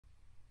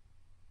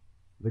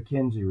The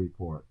Kenzie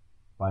Report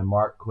by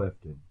Mark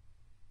Clifton.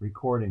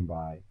 Recording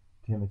by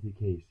Timothy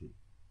Casey.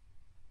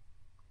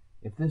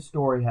 If this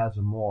story has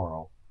a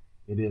moral,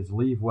 it is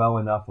leave well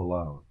enough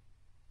alone.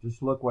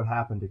 Just look what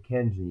happened to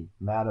Kenzie,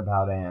 mad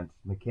about ants,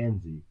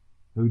 Mackenzie,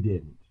 who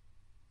didn't.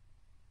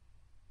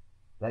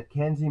 That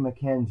Kenzie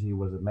Mackenzie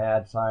was a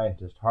mad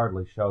scientist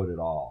hardly showed at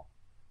all.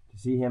 To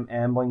see him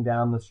ambling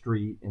down the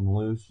street in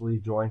loosely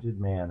jointed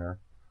manner,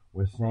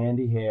 with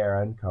sandy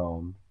hair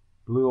uncombed,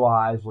 blue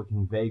eyes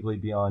looking vaguely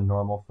beyond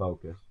normal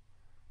focus,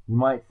 you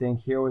might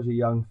think here was a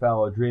young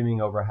fellow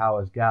dreaming over how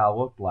his gal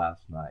looked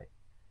last night.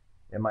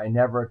 It might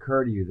never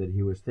occur to you that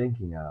he was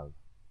thinking of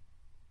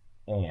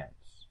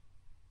ants.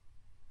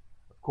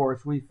 Of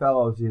course, we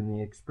fellows in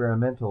the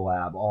experimental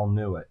lab all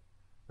knew it,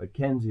 but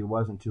Kenzie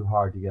wasn't too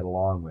hard to get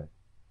along with.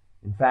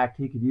 In fact,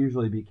 he could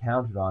usually be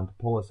counted on to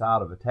pull us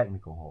out of a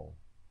technical hole.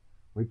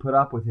 We put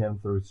up with him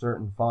through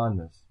certain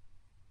fondness,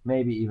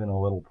 maybe even a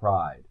little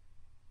pride.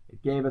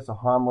 It gave us a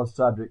harmless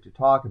subject to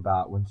talk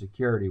about when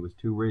security was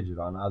too rigid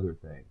on other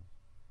things.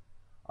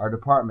 Our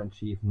department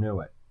chief knew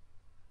it,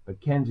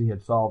 but Kenzie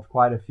had solved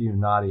quite a few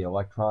naughty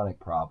electronic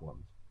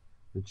problems.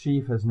 The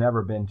chief has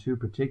never been too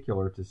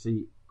particular to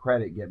see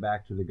credit get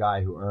back to the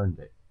guy who earned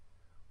it.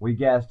 We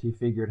guessed he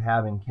figured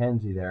having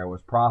Kenzie there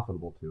was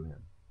profitable to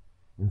him.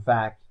 In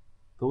fact,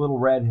 the little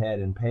redhead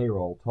in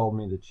payroll told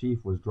me the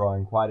chief was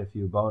drawing quite a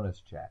few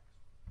bonus checks.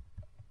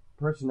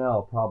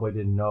 Personnel probably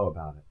didn't know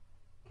about it.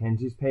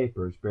 Kenzie's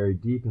papers,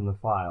 buried deep in the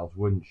files,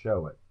 wouldn't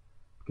show it,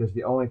 because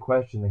the only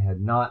question they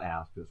had not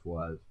asked us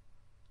was,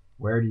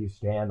 where do you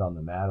stand on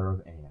the matter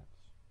of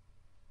ants?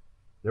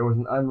 There was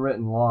an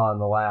unwritten law in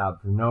the lab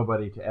for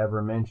nobody to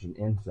ever mention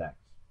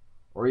insects,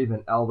 or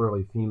even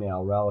elderly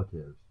female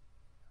relatives.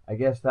 I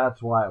guess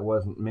that's why it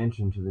wasn't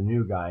mentioned to the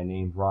new guy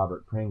named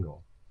Robert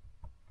Pringle.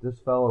 This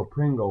fellow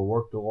Pringle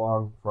worked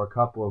along for a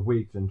couple of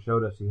weeks and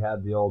showed us he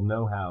had the old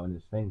know-how in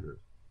his fingers.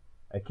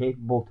 A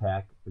capable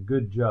tech, a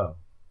good Joe,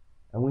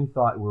 and we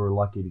thought we were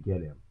lucky to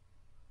get him.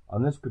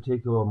 On this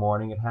particular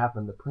morning, it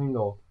happened that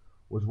Pringle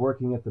was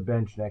working at the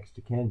bench next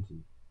to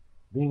Kenzie.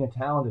 Being a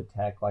talented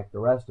tech like the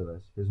rest of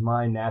us, his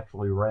mind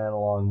naturally ran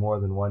along more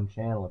than one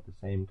channel at the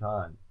same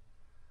time.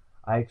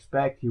 I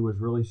expect he was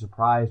really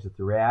surprised at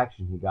the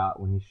reaction he got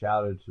when he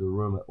shouted to the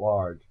room at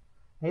large.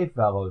 "Hey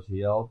fellows," he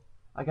yelled,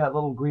 "I got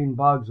little green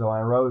bugs on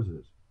my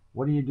roses.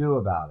 What do you do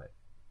about it?"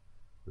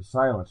 The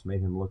silence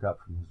made him look up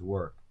from his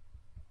work,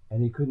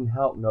 and he couldn't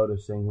help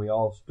noticing we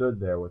all stood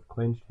there with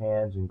clenched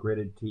hands and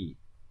gritted teeth.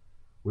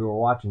 We were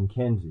watching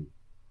Kenzie,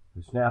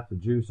 who snapped the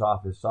juice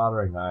off his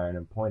soldering iron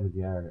and pointed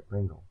the iron at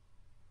Pringle.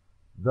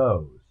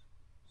 "Those,"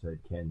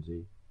 said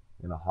Kenzie,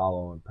 in a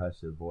hollow,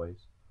 impressive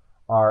voice,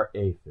 "are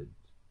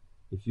aphids.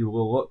 If you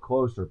will look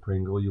closer,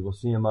 Pringle, you will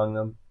see among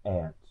them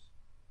ants.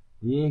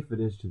 The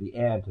aphid is to the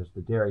ant as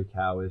the dairy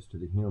cow is to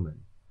the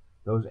human.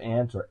 Those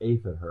ants are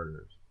aphid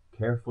herders,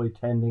 carefully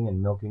tending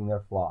and milking their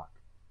flock."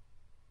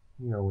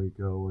 "Here we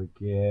go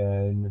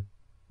again,"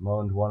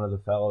 moaned one of the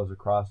fellows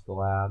across the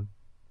lab.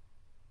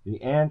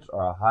 "The ants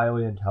are a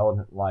highly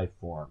intelligent life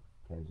form,"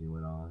 Kenzie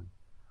went on.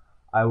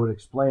 "I would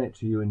explain it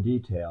to you in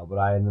detail, but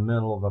I am in the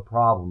middle of a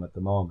problem at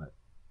the moment."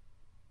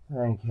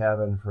 "Thank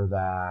heaven for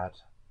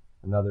that,"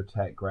 another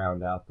tech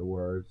ground out the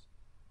words.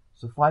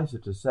 "Suffice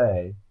it to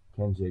say,"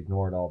 Kenzie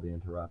ignored all the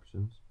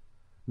interruptions,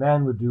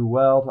 "man would do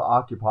well to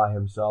occupy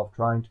himself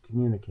trying to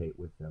communicate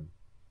with them."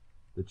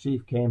 The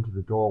chief came to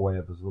the doorway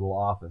of his little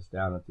office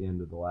down at the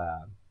end of the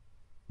lab.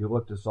 He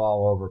looked us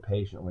all over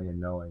patiently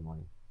and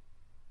knowingly.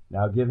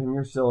 "Now give him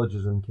your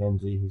syllogism,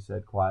 Kenzie," he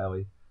said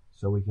quietly,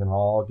 "so we can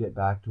all get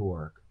back to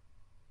work."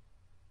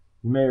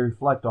 "You may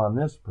reflect on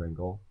this,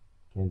 Pringle,"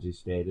 Kenzie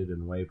stated,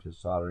 and waved his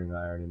soldering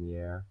iron in the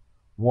air.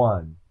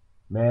 1.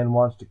 Man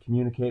wants to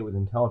communicate with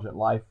intelligent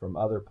life from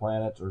other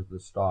planets or the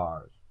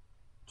stars.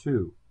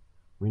 2.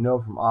 We know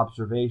from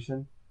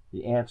observation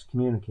the ants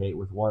communicate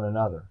with one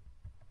another.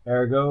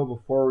 Ergo,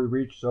 before we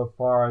reach so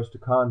far as to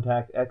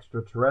contact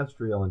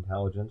extraterrestrial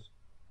intelligence,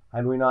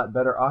 had we not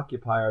better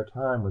occupy our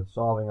time with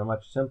solving a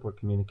much simpler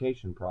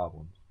communication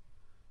problem?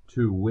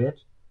 To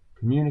wit,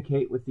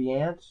 communicate with the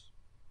ants?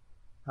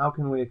 How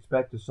can we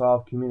expect to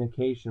solve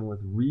communication with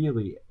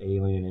really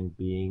alien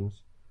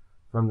beings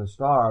from the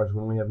stars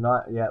when we have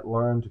not yet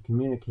learned to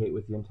communicate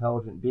with the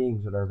intelligent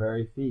beings at our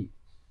very feet?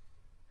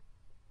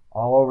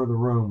 All over the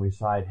room we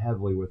sighed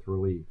heavily with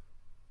relief.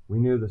 We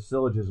knew the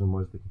syllogism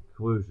was the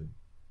conclusion.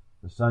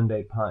 The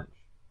Sunday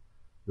punch.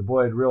 The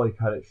boy had really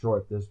cut it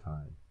short this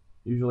time.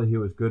 Usually he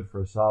was good for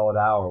a solid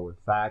hour with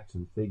facts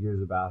and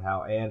figures about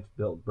how ants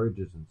built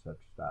bridges and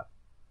such stuff.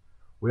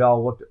 We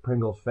all looked at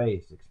Pringle's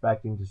face,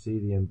 expecting to see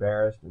the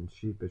embarrassed and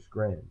sheepish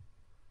grin.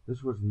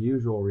 This was the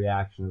usual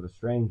reaction of a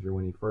stranger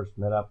when he first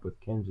met up with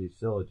Kenzie's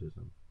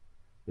syllogism.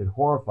 It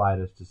horrified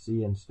us to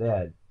see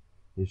instead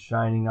his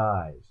shining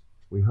eyes.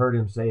 We heard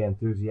him say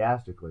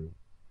enthusiastically,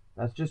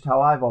 "That's just how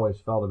I've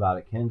always felt about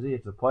it, Kenzie.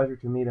 It's a pleasure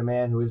to meet a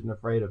man who isn't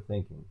afraid of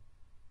thinking."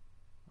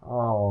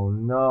 "Oh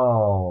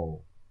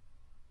no,"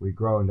 we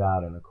groaned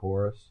out in a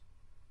chorus.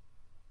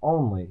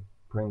 "Only,"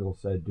 Pringle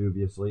said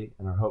dubiously,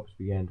 and our hopes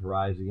began to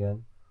rise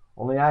again,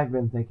 Only I've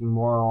been thinking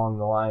more along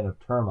the line of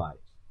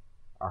termites."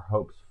 Our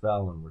hopes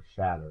fell and were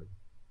shattered.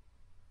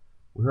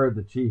 We heard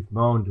the chief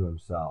moan to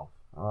himself,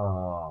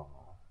 "Oh,"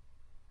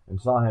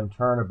 and saw him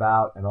turn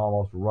about and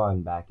almost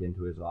run back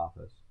into his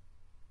office.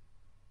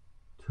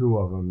 "Two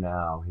of 'em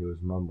now," he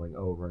was mumbling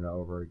over and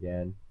over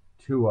again.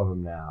 "Two of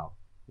 'em now.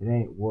 It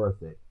ain't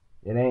worth it.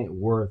 It ain't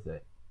worth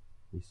it."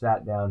 He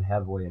sat down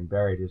heavily and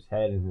buried his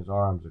head in his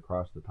arms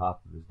across the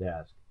top of his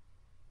desk.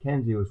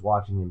 Kenzie was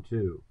watching him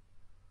too,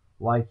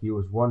 like he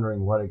was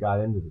wondering what had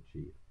got into the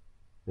chief.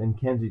 Then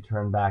Kenzie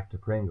turned back to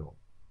Pringle.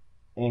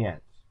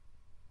 "Ants,"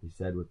 he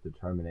said with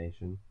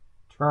determination.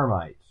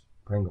 "Termites,"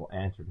 Pringle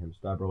answered him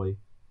stubbornly.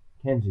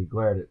 Kenzie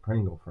glared at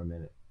Pringle for a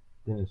minute.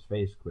 Then his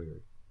face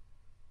cleared.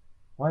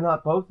 "Why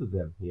not both of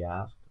them?" he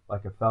asked,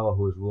 like a fellow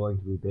who was willing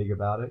to be big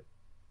about it.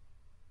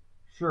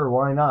 "Sure,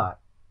 why not?"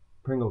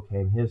 Pringle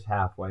came his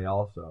halfway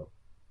also.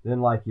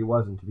 Then, like he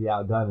wasn't to be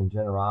outdone in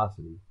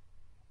generosity,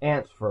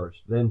 "Ants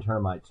first, then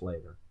termites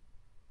later."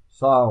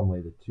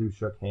 Solemnly the two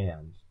shook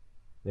hands.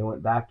 They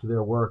went back to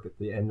their work at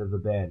the end of the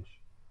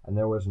bench, and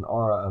there was an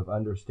aura of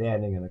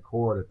understanding and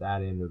accord at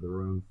that end of the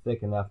room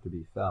thick enough to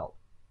be felt.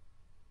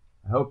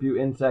 "I hope you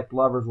insect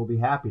lovers will be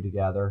happy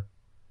together,"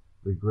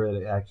 the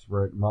grid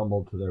expert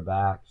mumbled to their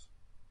backs.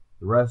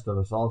 The rest of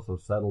us also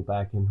settled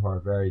back into our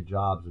varied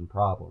jobs and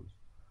problems,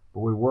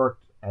 but we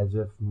worked as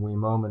if we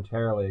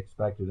momentarily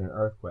expected an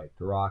earthquake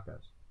to rock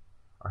us.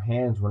 Our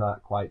hands were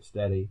not quite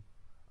steady.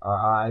 Our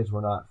eyes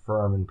were not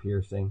firm and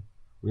piercing.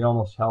 We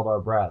almost held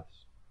our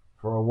breaths.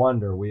 For a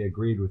wonder, we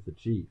agreed with the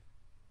chief.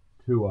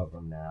 Two of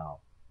them now.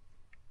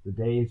 The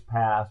days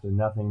passed and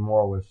nothing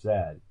more was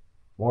said.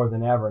 More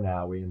than ever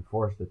now, we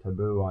enforced the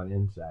taboo on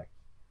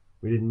insects.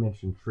 We didn't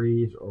mention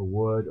trees or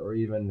wood or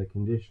even the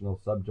conditional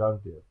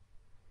subjunctive.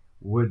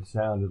 Wood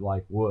sounded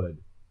like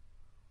wood.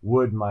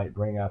 Wood might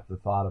bring up the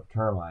thought of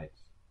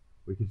termites.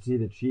 We could see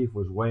the chief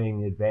was weighing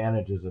the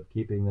advantages of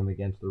keeping them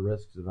against the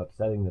risks of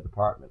upsetting the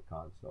department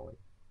constantly.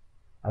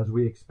 As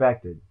we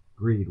expected,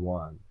 greed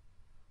won.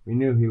 We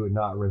knew he would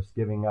not risk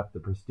giving up the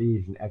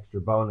prestige and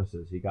extra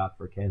bonuses he got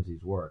for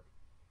Kenzie's work.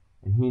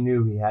 And he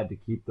knew he had to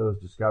keep those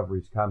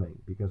discoveries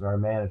coming, because our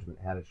management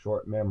had a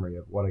short memory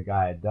of what a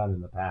guy had done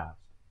in the past.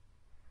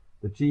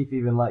 The chief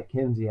even let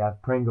Kenzie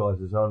have Pringle as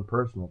his own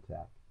personal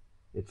tech.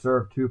 It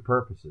served two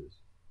purposes.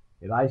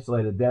 It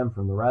isolated them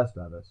from the rest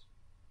of us.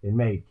 It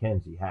made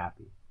Kenzie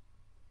happy.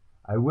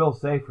 I will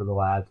say for the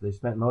lads, they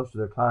spent most of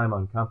their time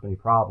on company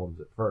problems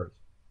at first.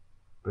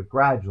 But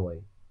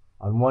gradually,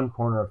 on one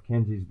corner of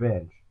Kenzie's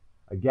bench,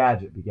 a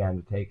gadget began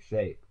to take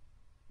shape.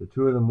 The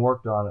two of them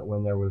worked on it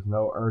when there was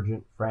no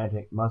urgent,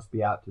 frantic, must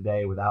be out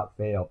today without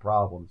fail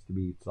problems to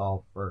be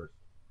solved first.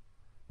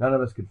 None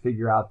of us could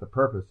figure out the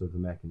purpose of the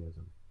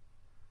mechanism.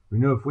 We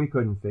knew if we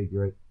couldn't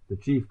figure it, the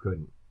chief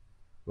couldn't.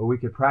 But we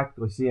could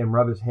practically see him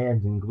rub his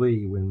hands in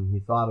glee when he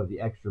thought of the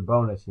extra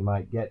bonus he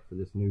might get for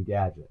this new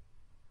gadget.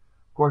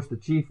 Of course, the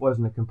chief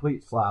wasn't a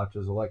complete slouch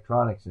as an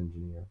electronics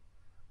engineer,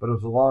 but it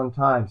was a long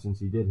time since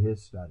he did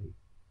his study.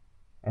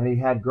 And he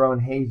had grown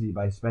hazy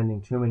by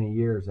spending too many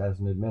years as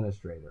an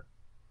administrator.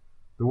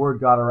 The word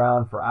got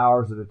around for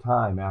hours at a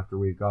time after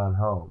we'd gone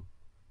home.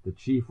 The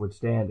chief would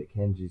stand at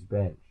Kenzie's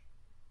bench.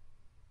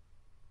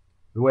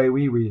 The way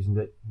we reasoned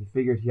it, he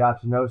figured he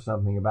ought to know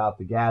something about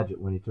the gadget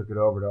when he took it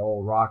over to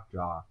old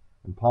Rockjaw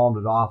and palmed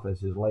it off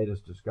as his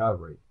latest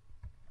discovery.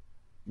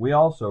 We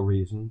also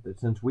reasoned that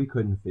since we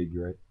couldn't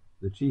figure it,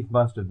 the chief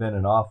must have been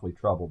an awfully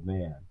troubled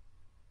man.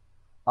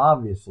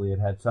 Obviously, it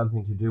had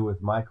something to do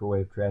with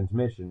microwave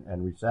transmission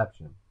and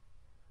reception.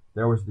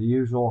 There was the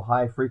usual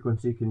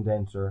high-frequency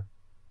condenser,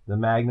 the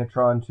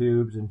magnetron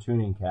tubes and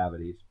tuning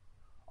cavities,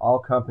 all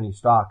company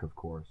stock, of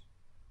course,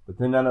 but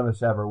then none of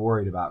us ever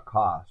worried about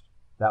cost.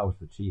 That was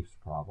the chief's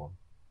problem.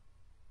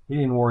 He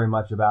didn't worry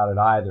much about it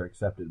either,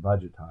 except at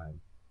budget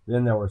time.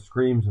 Then there were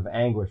screams of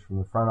anguish from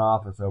the front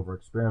office over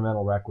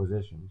experimental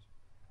requisitions.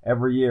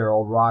 Every year,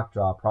 old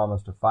Rockjaw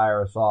promised to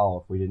fire us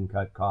all if we didn't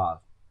cut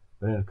costs,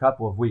 but in a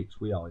couple of weeks,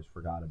 we always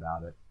forgot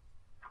about it.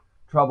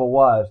 Trouble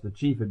was, the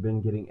chief had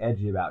been getting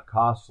edgy about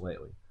costs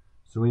lately,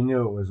 so we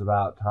knew it was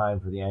about time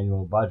for the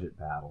annual budget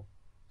battle.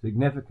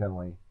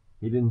 Significantly,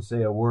 he didn't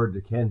say a word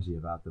to Kenzie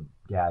about the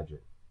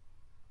gadget.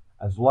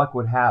 As luck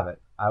would have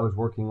it, I was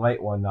working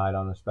late one night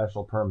on a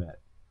special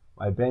permit.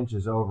 My bench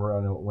is over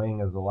on a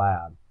wing of the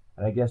lab,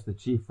 and I guess the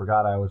chief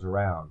forgot I was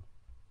around.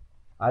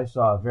 I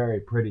saw a very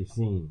pretty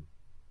scene.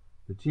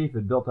 The chief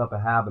had built up a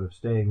habit of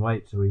staying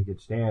late so he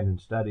could stand and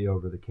study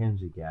over the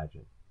Kenzie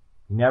gadget.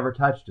 He never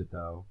touched it,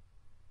 though.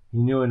 He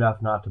knew enough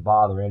not to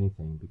bother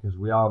anything, because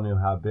we all knew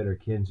how bitter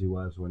Kenzie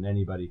was when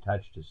anybody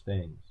touched his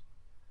things.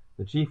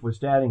 The chief was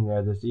standing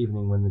there this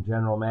evening when the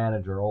general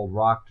manager, old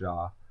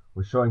Rockjaw,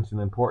 was showing some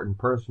important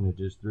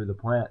personages through the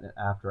plant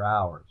after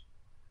hours.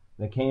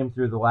 They came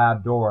through the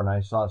lab door and I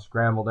saw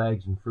scrambled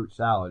eggs and fruit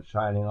salad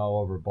shining all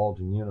over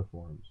bulging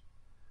uniforms.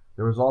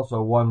 There was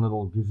also one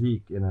little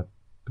geek in a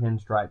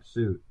pinstripe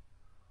suit.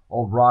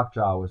 Old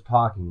Rockjaw was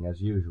talking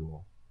as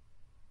usual.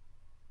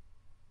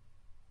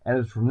 "And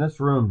it's from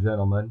this room,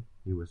 gentlemen,"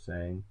 he was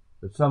saying,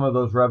 "that some of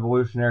those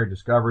revolutionary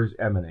discoveries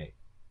emanate.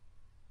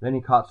 Then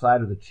he caught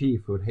sight of the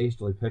chief, who had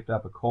hastily picked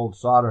up a cold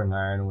soldering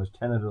iron and was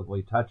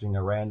tentatively touching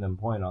a random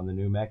point on the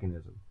new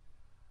mechanism.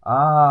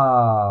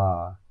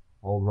 "Ah!"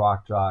 old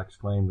Rockjaw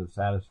exclaimed with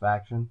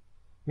satisfaction.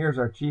 "Here's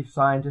our chief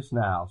scientist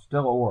now,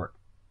 still at work.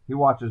 He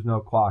watches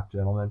no clock,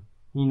 gentlemen.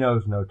 He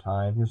knows no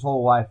time. His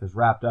whole life is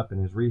wrapped up in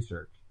his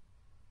research."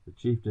 The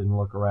chief didn't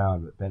look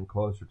around, but bent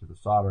closer to the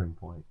soldering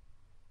point.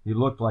 He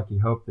looked like he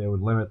hoped they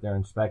would limit their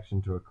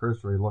inspection to a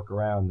cursory look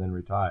around, then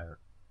retire.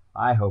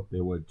 I hoped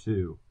they would,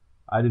 too.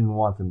 I didn't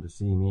want them to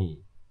see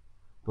me.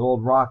 The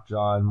old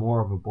Rockjaw, in more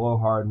of a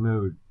blowhard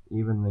mood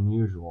even than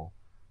usual,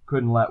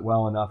 couldn't let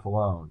well enough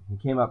alone. He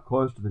came up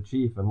close to the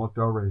chief and looked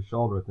over his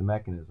shoulder at the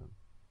mechanism.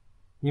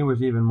 He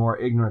was even more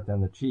ignorant than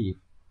the chief,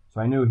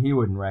 so I knew he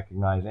wouldn't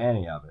recognize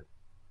any of it.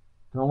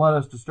 "Don't let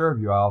us disturb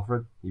you,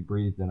 Alfred," he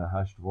breathed in a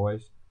hushed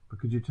voice, "but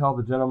could you tell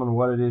the gentleman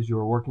what it is you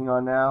are working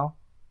on now?"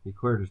 He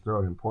cleared his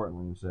throat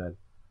importantly and said,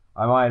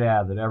 "I might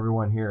add that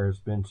everyone here has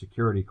been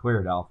security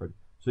cleared, Alfred,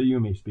 so you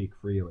may speak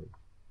freely."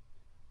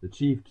 The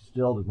chief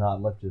still did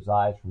not lift his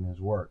eyes from his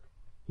work.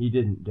 He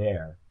didn't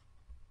dare.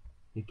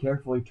 He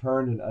carefully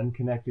turned an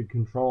unconnected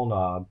control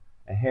knob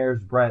a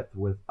hair's breadth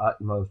with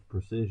utmost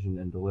precision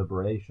and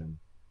deliberation.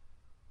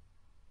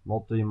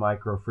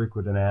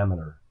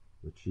 "Multi-microfrequentometer,"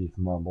 the chief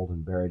mumbled,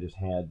 and buried his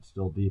head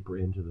still deeper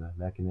into the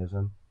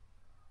mechanism.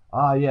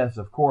 "Ah, yes,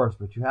 of course,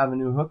 but you have a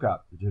new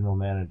hookup," the general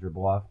manager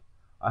bluffed.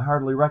 "I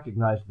hardly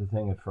recognized the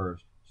thing at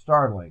first.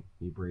 Startling,"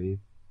 he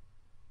breathed.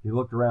 He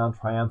looked around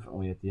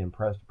triumphantly at the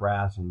impressed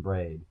brass and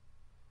braid.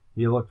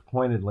 He looked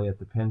pointedly at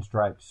the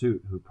pinstriped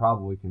suit who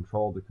probably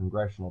controlled the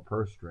congressional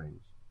purse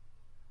strings.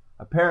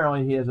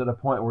 "Apparently he is at a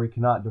point where he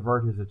cannot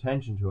divert his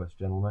attention to us,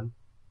 gentlemen,"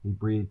 he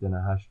breathed in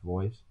a hushed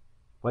voice,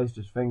 placed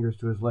his fingers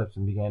to his lips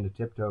and began to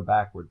tiptoe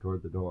backward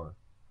toward the door.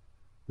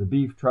 The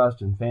Beef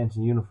Trust in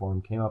fancy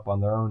uniform came up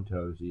on their own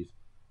toesies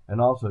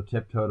and also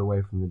tiptoed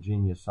away from the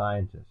genius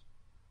scientist.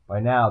 By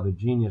now the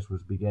genius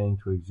was beginning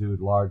to exude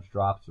large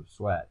drops of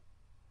sweat.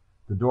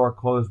 The door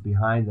closed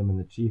behind them and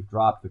the chief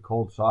dropped the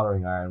cold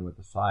soldering iron with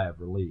a sigh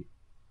of relief.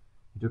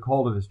 He took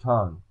hold of his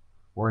tongue,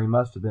 where he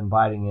must have been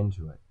biting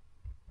into it.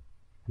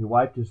 He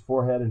wiped his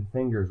forehead and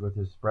fingers with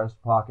his breast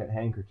pocket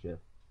handkerchief.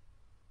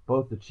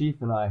 Both the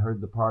chief and I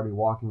heard the party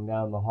walking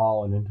down the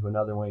hall and into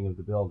another wing of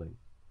the building.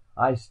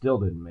 I still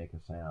didn't make a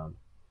sound.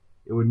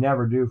 It would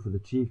never do for the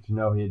chief to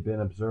know he had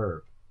been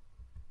observed.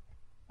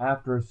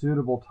 After a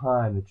suitable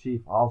time the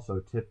chief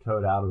also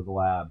tiptoed out of the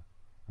lab,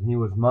 and he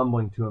was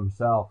mumbling to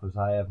himself as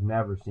I have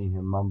never seen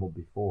him mumble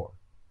before.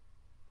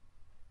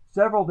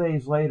 Several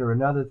days later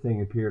another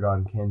thing appeared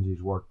on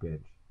Kenzie's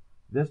workbench.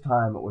 This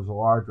time it was a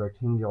large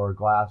rectangular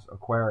glass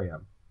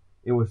aquarium.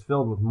 It was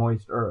filled with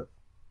moist earth.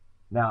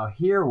 Now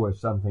here was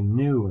something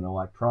new in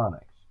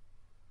electronics.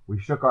 We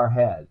shook our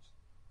heads.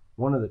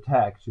 One of the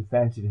techs, who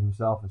fancied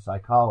himself a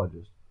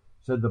psychologist,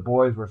 said the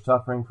boys were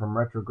suffering from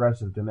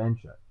retrogressive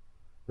dementia.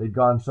 They'd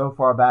gone so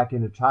far back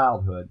into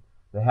childhood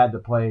they had to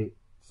play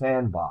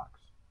sandbox.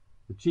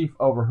 The chief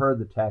overheard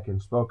the tech and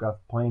spoke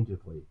up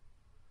plaintively.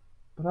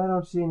 "But I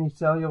don't see any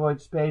celluloid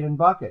spade and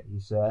bucket,"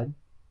 he said.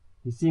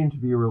 He seemed to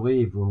be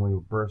relieved when we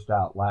burst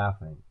out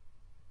laughing.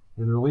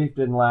 His relief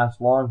didn't last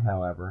long,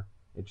 however.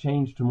 It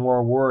changed to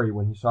more worry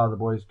when he saw the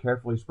boys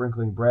carefully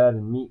sprinkling bread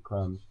and meat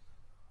crumbs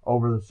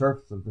over the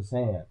surface of the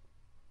sand.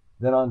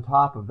 Then on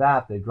top of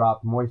that they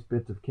dropped moist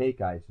bits of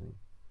cake icing.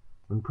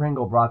 When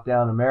Pringle brought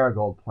down a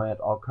marigold plant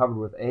all covered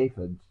with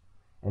aphids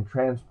and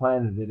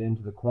transplanted it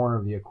into the corner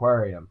of the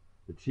aquarium,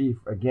 the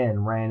chief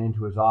again ran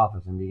into his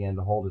office and began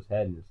to hold his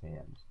head in his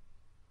hands.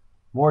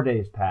 More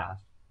days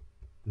passed.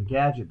 The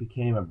gadget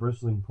became a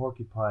bristling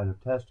porcupine of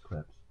test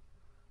clips.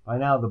 By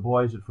now the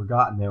boys had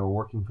forgotten they were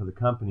working for the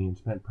company and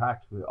spent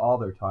practically all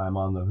their time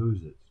on the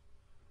Who's-Its.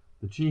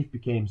 The chief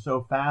became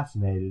so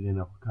fascinated in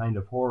a kind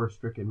of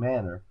horror-stricken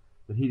manner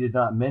that he did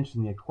not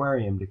mention the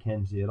aquarium to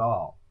Kenzie at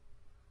all.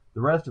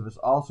 The rest of us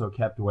also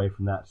kept away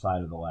from that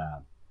side of the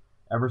lab.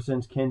 Ever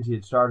since Kenzie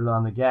had started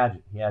on the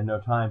gadget, he had no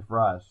time for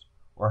us,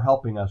 or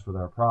helping us with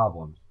our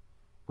problems.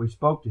 If we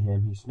spoke to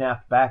him, he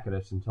snapped back at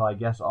us until I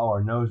guess all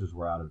our noses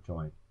were out of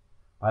joint.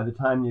 By the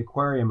time the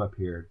aquarium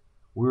appeared,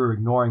 we were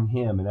ignoring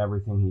him and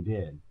everything he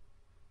did.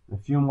 In a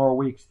few more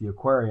weeks, the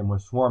aquarium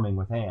was swarming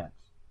with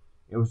ants.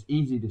 It was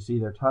easy to see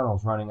their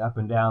tunnels running up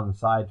and down the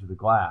sides of the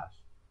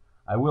glass.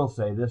 I will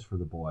say this for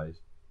the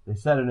boys. They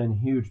set it in a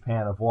huge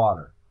pan of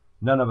water.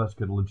 None of us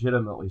could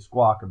legitimately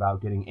squawk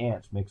about getting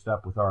ants mixed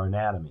up with our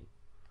anatomy.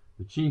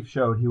 The chief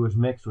showed he was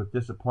mixed with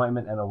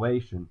disappointment and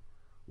elation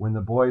when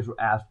the boys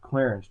were asked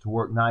clearance to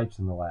work nights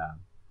in the lab.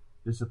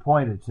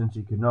 Disappointed since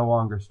he could no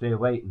longer stay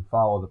late and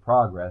follow the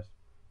progress.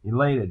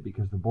 Elated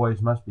because the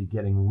boys must be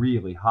getting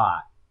really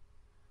hot.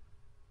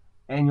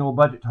 Annual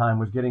budget time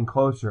was getting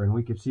closer and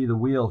we could see the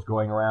wheels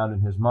going around in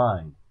his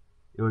mind.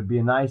 It would be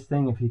a nice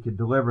thing if he could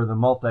deliver the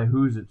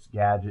multi-Who's-Its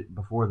gadget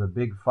before the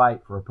big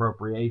fight for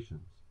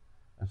appropriations.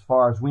 As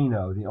far as we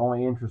know, the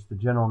only interest the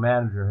general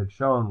manager had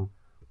shown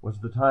was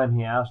the time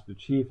he asked the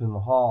chief in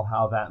the hall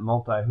how that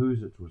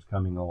multi-Who's-Its was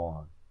coming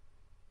along.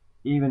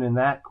 Even in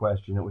that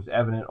question, it was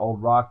evident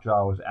old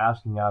Rockjaw was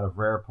asking out of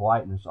rare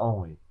politeness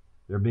only.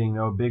 there being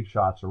no big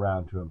shots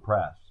around to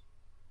impress.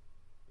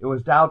 It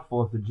was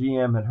doubtful if the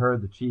GM had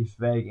heard the chief's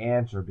vague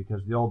answer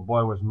because the old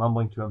boy was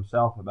mumbling to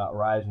himself about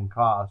rising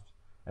costs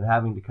and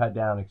having to cut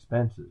down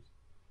expenses.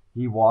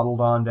 He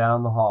waddled on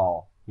down the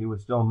hall. He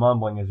was still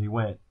mumbling as he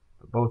went,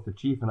 but both the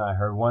chief and I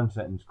heard one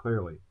sentence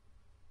clearly.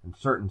 And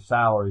certain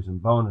salaries and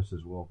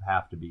bonuses will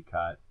have to be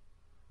cut.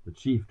 The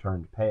chief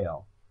turned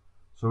pale.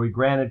 So we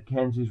granted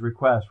Kenzie's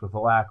request with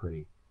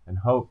alacrity and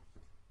hoped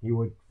he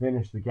would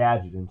finish the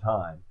gadget in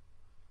time.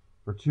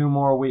 For 2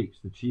 more weeks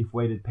the chief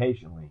waited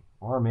patiently,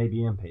 or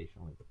maybe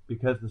impatiently,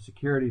 because the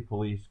security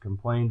police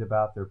complained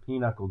about their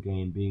pinochle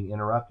game being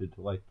interrupted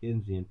to let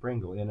Kenzie and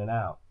Pringle in and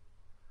out.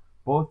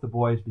 Both the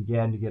boys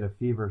began to get a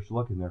feverish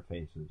look in their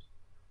faces.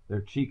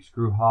 Their cheeks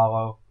grew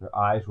hollow, their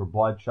eyes were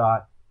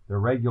bloodshot, their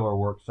regular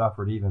work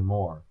suffered even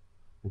more.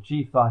 The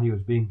chief thought he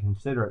was being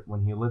considerate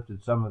when he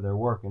lifted some of their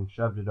work and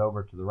shoved it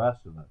over to the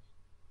rest of us.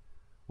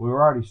 We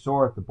were already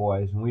sore at the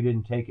boys, and we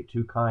didn't take it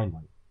too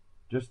kindly.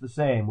 Just the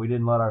same, we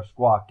didn't let our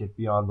squawk get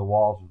beyond the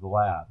walls of the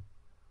lab.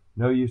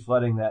 No use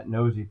letting that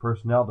nosy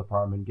personnel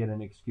department get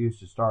an excuse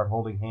to start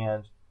holding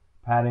hands,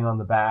 patting on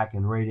the back,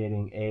 and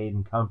radiating aid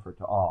and comfort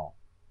to all.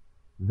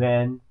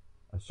 Then,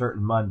 a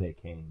certain Monday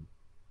came.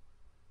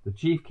 The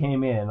chief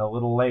came in a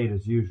little late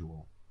as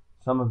usual.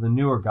 Some of the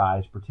newer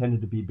guys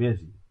pretended to be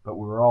busy, but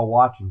we were all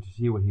watching to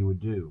see what he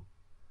would do.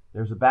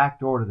 There's a back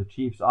door to the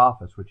chief's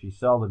office which he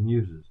seldom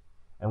uses,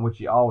 and which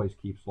he always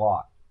keeps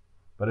locked,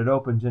 but it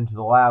opens into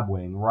the lab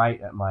wing right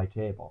at my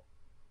table.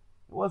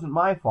 It wasn't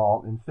my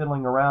fault. In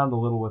fiddling around a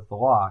little with the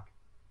lock,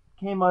 it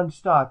came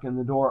unstuck and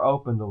the door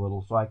opened a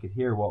little so I could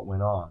hear what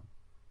went on.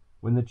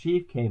 When the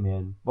chief came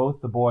in,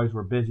 both the boys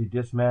were busy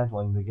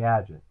dismantling the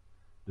gadget.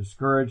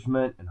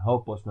 Discouragement and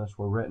hopelessness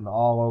were written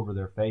all over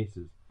their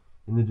faces,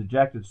 in the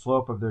dejected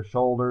slope of their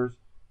shoulders,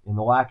 in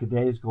the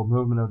lackadaisical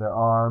movement of their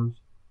arms.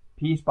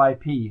 Piece by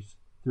piece,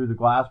 through the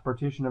glass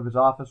partition of his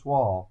office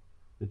wall,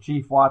 the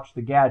chief watched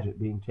the gadget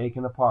being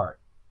taken apart.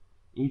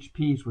 Each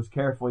piece was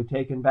carefully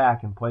taken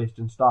back and placed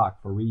in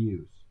stock for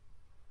reuse.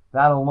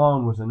 That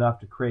alone was enough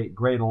to create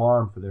great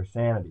alarm for their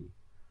sanity.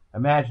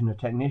 Imagine a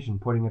technician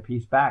putting a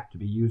piece back to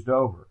be used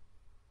over.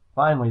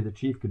 Finally, the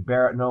chief could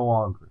bear it no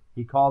longer.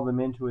 He called them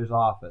into his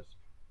office.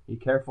 He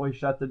carefully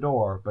shut the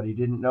door, but he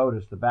didn't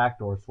notice the back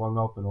door swung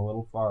open a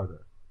little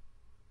farther.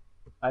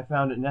 I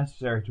found it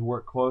necessary to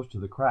work close to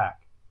the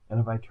crack, and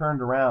if I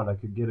turned around I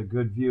could get a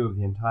good view of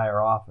the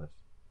entire office.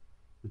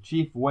 The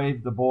chief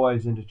waved the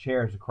boys into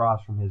chairs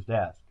across from his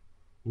desk.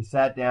 He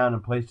sat down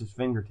and placed his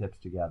fingertips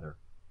together.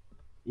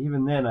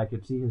 Even then I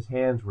could see his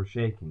hands were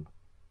shaking.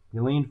 He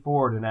leaned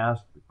forward and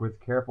asked with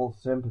careful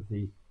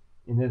sympathy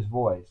in his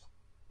voice,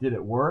 "Did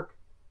it work?"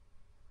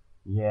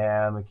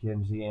 "Yeah,"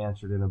 Mackenzie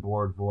answered in a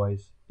bored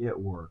voice. "It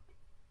worked."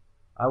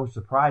 I was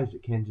surprised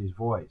at Kenzie's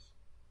voice.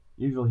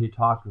 Usually he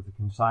talked with the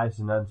concise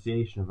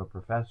enunciation of a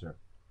professor.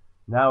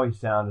 Now he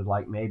sounded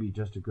like maybe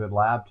just a good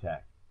lab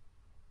tech.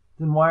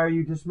 "Then why are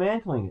you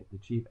dismantling it?" the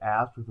chief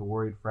asked with a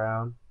worried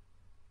frown.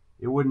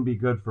 "It wouldn't be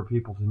good for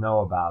people to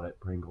know about it,"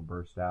 Pringle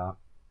burst out.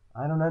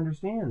 "I don't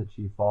understand," the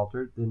chief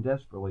faltered. Then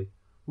desperately,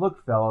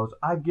 "Look, fellows,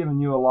 I've given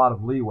you a lot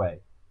of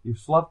leeway. You've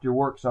sloughed your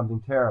work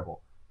something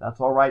terrible. That's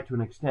all right to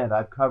an extent.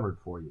 I've covered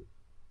for you."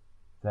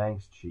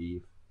 "Thanks,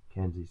 Chief,"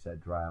 Kenzie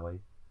said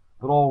dryly.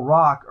 "But old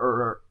Rock,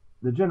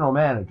 the general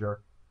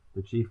manager,"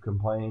 the chief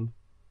complained,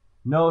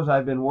 "knows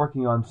I've been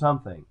working on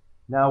something.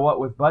 Now what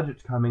with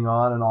budgets coming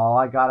on and all,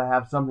 I gotta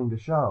have something to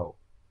show."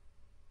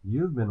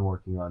 "You've been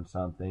working on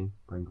something?"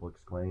 Pringle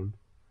exclaimed.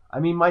 "I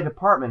mean my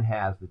department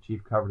has," the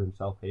chief covered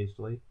himself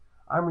hastily.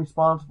 "I'm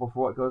responsible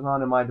for what goes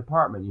on in my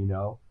department, you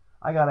know.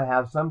 I gotta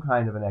have some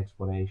kind of an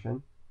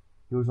explanation."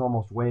 He was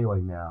almost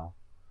wailing now.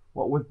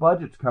 "What with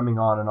budgets coming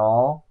on and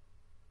all."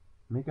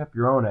 "Make up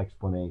your own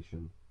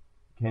explanation,"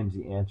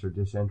 Kenzie answered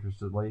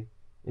disinterestedly.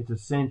 "It's a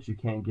cinch you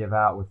can't give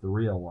out with the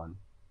real one."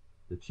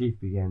 The chief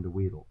began to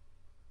wheedle.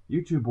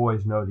 "You two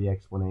boys know the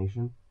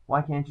explanation.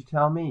 Why can't you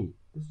tell me?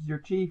 This is your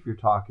chief you're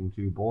talking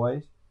to,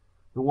 boys.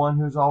 The one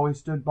who's always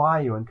stood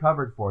by you and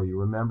covered for you,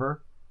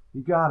 remember?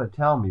 You gotta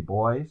tell me,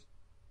 boys."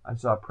 I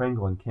saw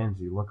Pringle and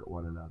Kenzie look at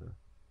one another.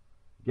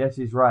 "Guess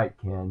he's right,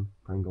 Ken,"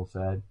 Pringle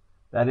said.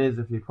 "That is,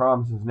 if he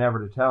promises never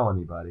to tell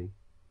anybody."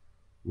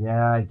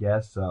 "Yeah, I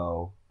guess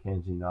so."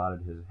 Kenzie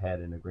nodded his head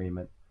in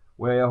agreement.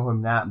 "We owe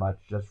him that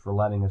much just for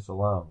letting us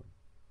alone."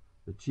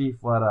 The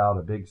chief let out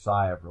a big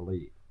sigh of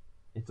relief.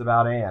 "It's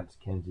about ants,"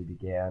 Kenzie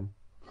began.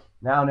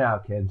 Now,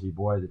 Kenzie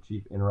boy," the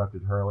chief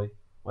interrupted hurriedly.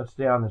 "Let's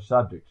stay on the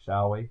subject,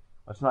 shall we?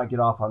 Let's not get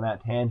off on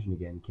that tangent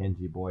again,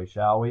 Kenzie boy,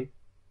 shall we?"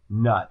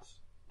 "Nuts,"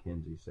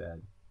 Kenzie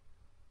said.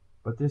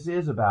 "But this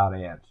is about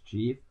ants,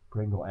 Chief,"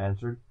 Pringle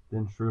answered,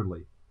 then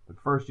shrewdly, "but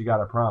first you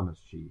gotta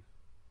promise, Chief."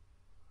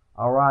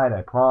 "All right,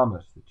 I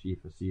promise," the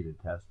chief acceded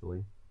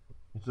testily.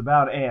 "It's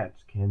about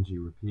ants," Kenzie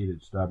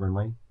repeated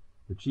stubbornly.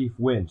 The chief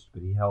winced,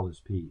 but he held his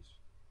peace.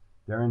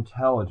 "They're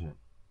intelligent,"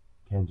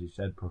 Kenzie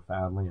said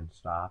profoundly, and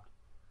stopped.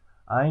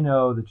 "I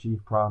know," the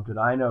chief prompted.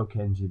 "I know,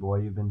 Kenzie boy,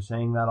 you've been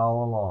saying that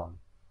all along."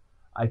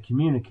 "I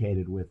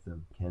communicated with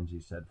them," Kenzie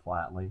said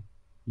flatly.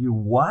 "You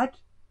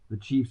what?" The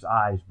chief's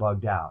eyes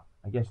bugged out.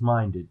 I guess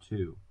mine did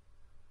too.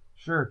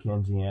 Sure,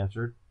 Kenzie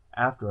answered.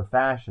 After a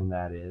fashion,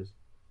 that is.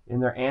 In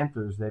their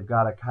anthers they've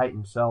got a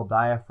chitin cell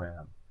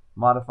diaphragm,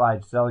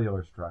 modified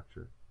cellular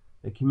structure.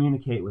 They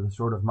communicate with a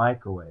sort of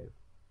microwave.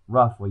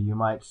 Roughly, you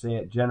might say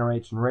it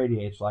generates and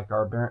radiates like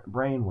our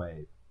brain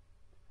wave.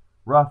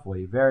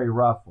 Roughly, very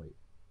roughly.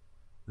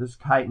 This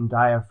chitin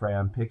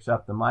diaphragm picks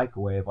up the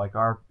microwave like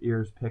our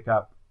ears pick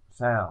up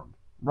sound.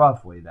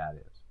 Roughly, that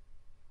is.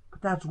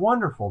 But that's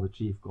wonderful, the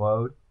chief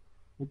glowed.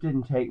 It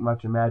didn't take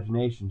much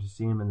imagination to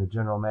see him in the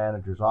general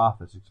manager's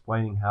office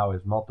explaining how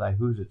his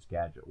multi-Whosits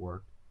gadget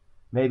worked.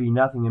 Maybe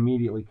nothing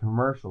immediately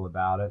commercial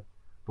about it,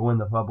 but when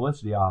the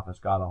publicity office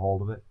got a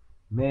hold of it,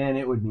 man,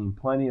 it would mean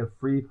plenty of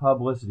free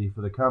publicity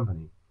for the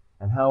company.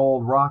 And how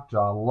old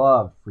Rockjaw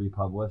loved free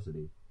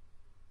publicity.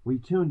 We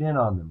tuned in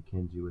on them,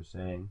 Kenzie was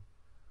saying.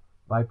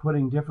 By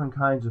putting different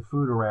kinds of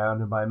food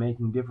around and by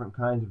making different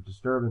kinds of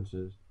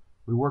disturbances,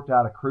 we worked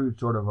out a crude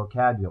sort of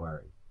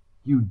vocabulary.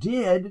 You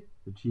did?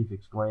 The chief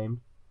exclaimed.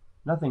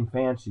 Nothing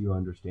fancy, you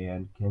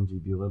understand, Kenzie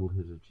belittled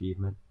his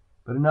achievement,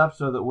 but enough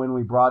so that when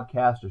we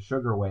broadcast a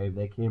sugar wave,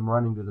 they came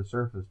running to the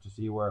surface to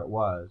see where it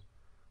was.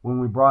 When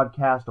we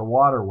broadcast a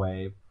water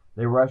wave,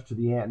 they rushed to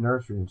the ant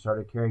nursery and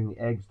started carrying the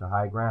eggs to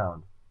high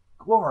ground.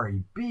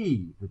 Glory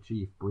be, the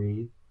chief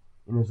breathed.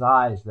 In his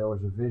eyes there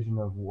was a vision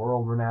of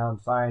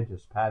world-renowned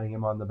scientists patting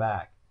him on the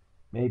back.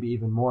 Maybe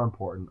even more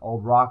important,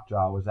 old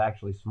Rockjaw was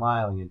actually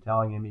smiling and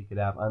telling him he could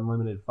have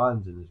unlimited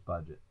funds in his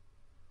budget.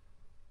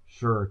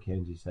 Sure,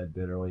 Kenzie said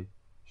bitterly.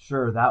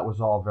 Sure, that was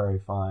all very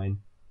fine.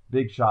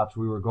 Big shots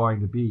we were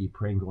going to be,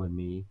 Pringle and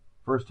me.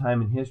 First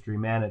time in history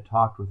man had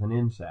talked with an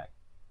insect.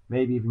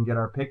 Maybe even get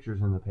our pictures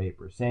in the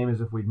paper, same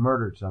as if we'd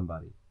murdered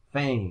somebody.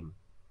 Fame.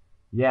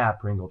 Yeah,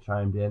 Pringle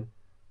chimed in.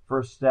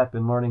 First step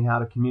in learning how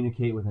to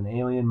communicate with an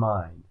alien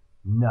mind.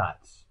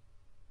 Nuts.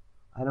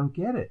 I don't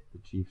get it, the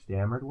chief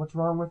stammered. What's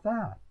wrong with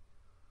that?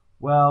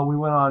 Well, we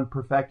went on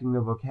perfecting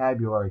the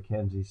vocabulary,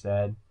 Kenzie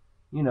said.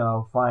 You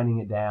know, finding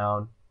it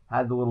down.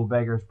 Had the little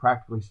beggars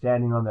practically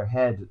standing on their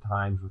heads at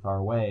times with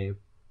our wave.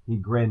 He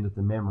grinned at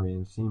the memory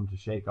and seemed to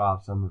shake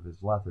off some of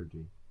his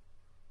lethargy.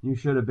 You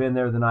should have been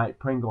there the night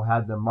Pringle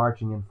had them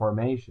marching in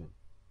formation.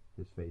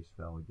 His face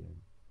fell again.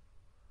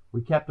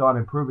 We kept on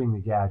improving the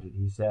gadget,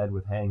 he said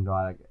with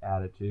hangdog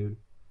attitude.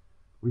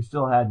 We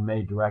still hadn't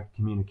made direct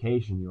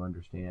communication, you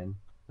understand.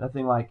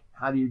 Nothing like,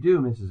 how do you do,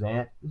 Mrs.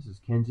 Ant? This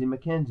is Kenzie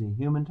McKenzie,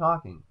 human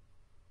talking.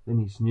 Then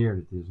he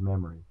sneered at his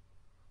memory.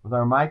 With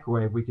our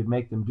microwave we could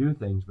make them do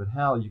things, but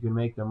hell, you can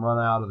make them run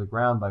out of the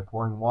ground by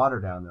pouring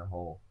water down their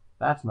hole.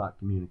 That's not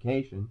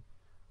communication.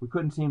 We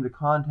couldn't seem to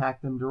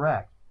contact them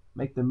direct,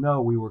 make them know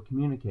we were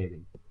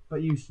communicating.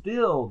 But you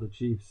still, the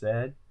chief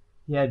said.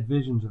 He had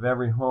visions of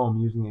every home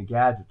using a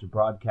gadget to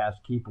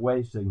broadcast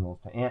keep-away signals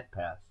to ant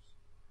pests.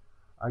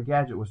 Our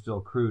gadget was still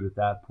crude at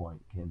that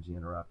point, Kenzie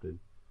interrupted.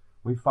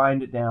 We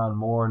fined it down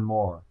more and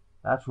more.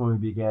 That's when we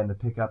began to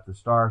pick up the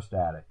star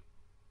static.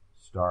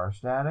 Star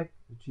static?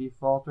 The chief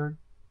faltered.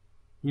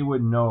 He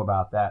wouldn't know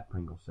about that,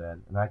 Pringle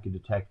said, and I could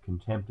detect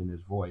contempt in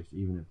his voice,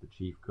 even if the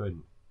chief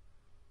couldn't.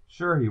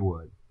 Sure he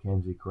would,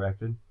 Kenzie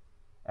corrected.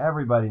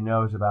 Everybody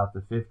knows about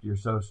the 50 or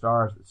so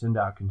stars that send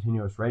out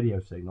continuous radio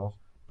signals,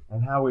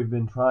 and how we've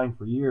been trying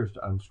for years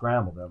to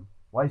unscramble them.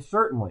 Why,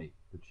 certainly,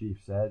 the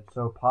chief said,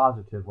 so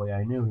positively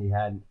I knew he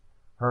hadn't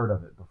heard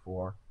of it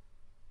before.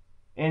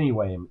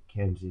 Anyway,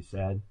 Kenzie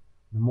said,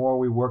 the more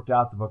we worked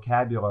out the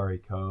vocabulary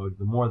code,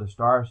 the more the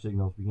star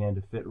signals began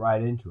to fit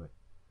right into it.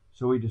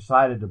 So we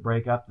decided to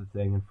break up the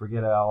thing and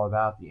forget all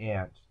about the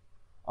ants.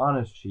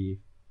 Honest, Chief,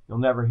 you'll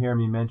never hear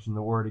me mention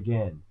the word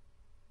again.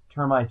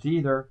 Termites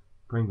either,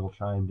 Pringle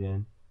chimed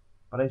in.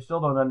 But I still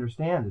don't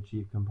understand, the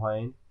chief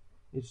complained.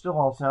 It still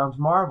all sounds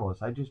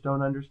marvelous. I just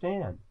don't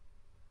understand.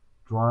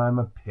 Draw him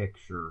a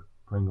picture,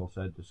 Pringle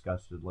said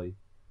disgustedly.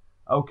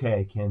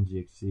 Okay, Kenzie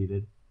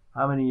acceded.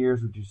 How many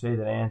years would you say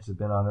that ants have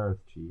been on Earth,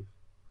 Chief?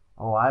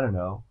 Oh, I don't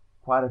know.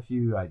 Quite a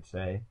few, I'd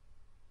say.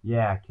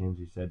 Yeah,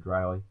 Kenzie said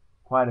dryly.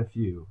 Quite a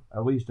few.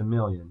 At least 1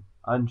 million.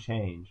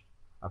 Unchanged.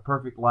 A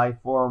perfect life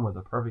form with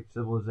a perfect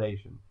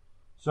civilization.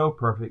 So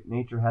perfect,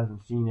 nature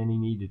hasn't seen any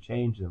need to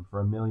change them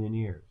for 1 million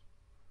years.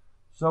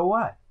 So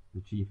what?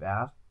 The chief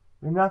asked.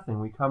 They're nothing.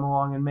 We come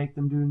along and make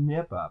them do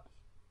nip-ups.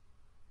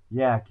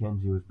 Yeah,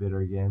 Kenzie was bitter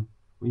again.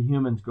 We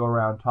humans go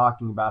around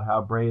talking about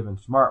how brave and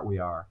smart we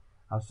are.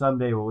 How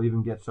someday we'll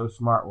even get so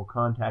smart we'll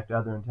contact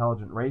other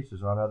intelligent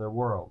races on other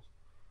worlds.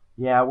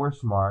 Yeah, we're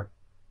smart.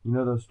 You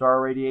know those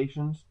star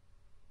radiations?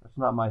 That's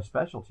not my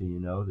specialty, you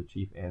know, the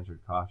chief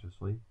answered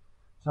cautiously.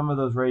 Some of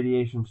those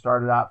radiations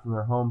started out from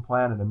their home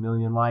planet 1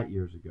 million light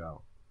years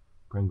ago,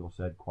 Pringle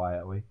said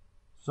quietly.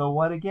 So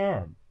what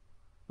again?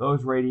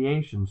 Those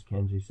radiations,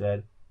 Kenzie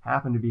said,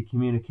 happen to be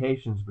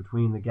communications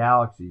between the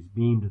galaxies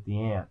beamed at the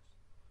ants.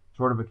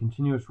 Sort of a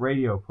continuous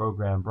radio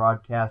program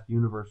broadcast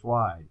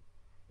universe-wide.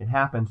 It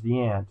happens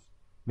the ants,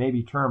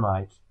 maybe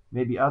termites,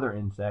 maybe other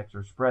insects,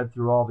 are spread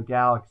through all the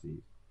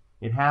galaxies.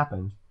 It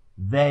happens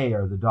they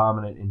are the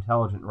dominant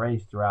intelligent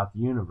race throughout the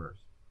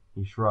universe.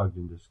 He shrugged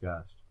in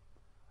disgust.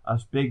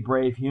 Us big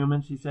brave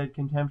humans, he said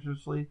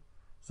contemptuously.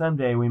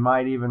 Someday we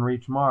might even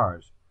reach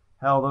Mars.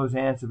 Hell, those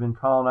ants have been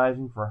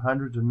colonizing for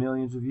hundreds of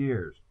millions of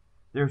years.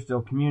 They're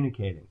still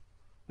communicating.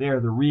 They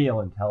are the real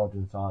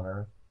intelligence on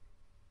Earth.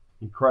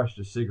 He crushed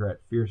a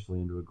cigarette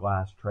fiercely into a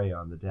glass tray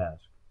on the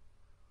desk.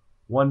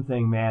 One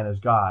thing man has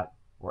got,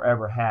 or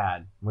ever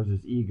had, was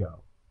his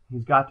ego.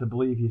 He's got to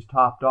believe he's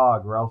top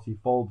dog or else he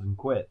folds and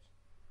quits.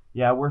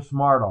 Yeah, we're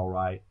smart all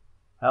right.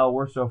 Hell,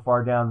 we're so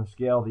far down the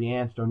scale the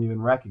ants don't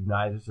even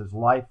recognize us as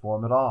life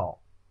form at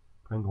all.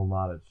 Pringle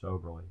nodded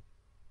soberly.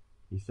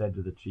 He said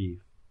to the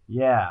chief,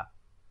 "Yeah.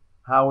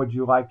 How would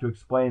you like to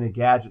explain a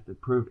gadget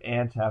that proved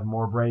ants have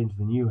more brains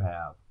than you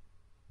have?"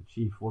 The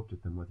chief looked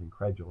at them with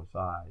incredulous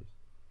eyes.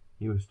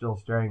 He was still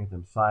staring at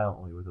them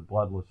silently with a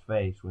bloodless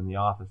face when the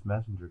office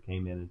messenger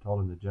came in and told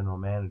him the general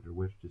manager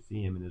wished to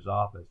see him in his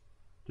office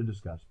to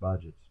discuss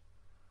budgets.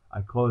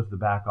 I closed the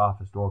back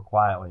office door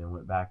quietly and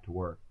went back to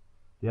work.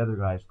 The other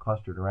guys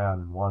clustered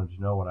around and wanted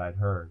to know what I'd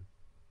heard.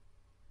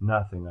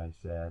 "Nothing," I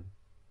said,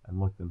 and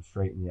looked them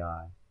straight in the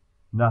eye.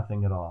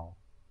 "Nothing at all."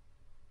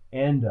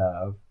 End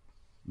of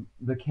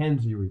The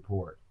Kenzie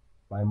Report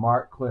by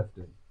Mark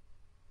Clifton.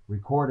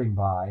 Recording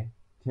by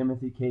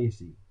Timothy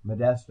Casey,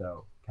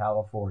 Modesto,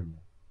 California.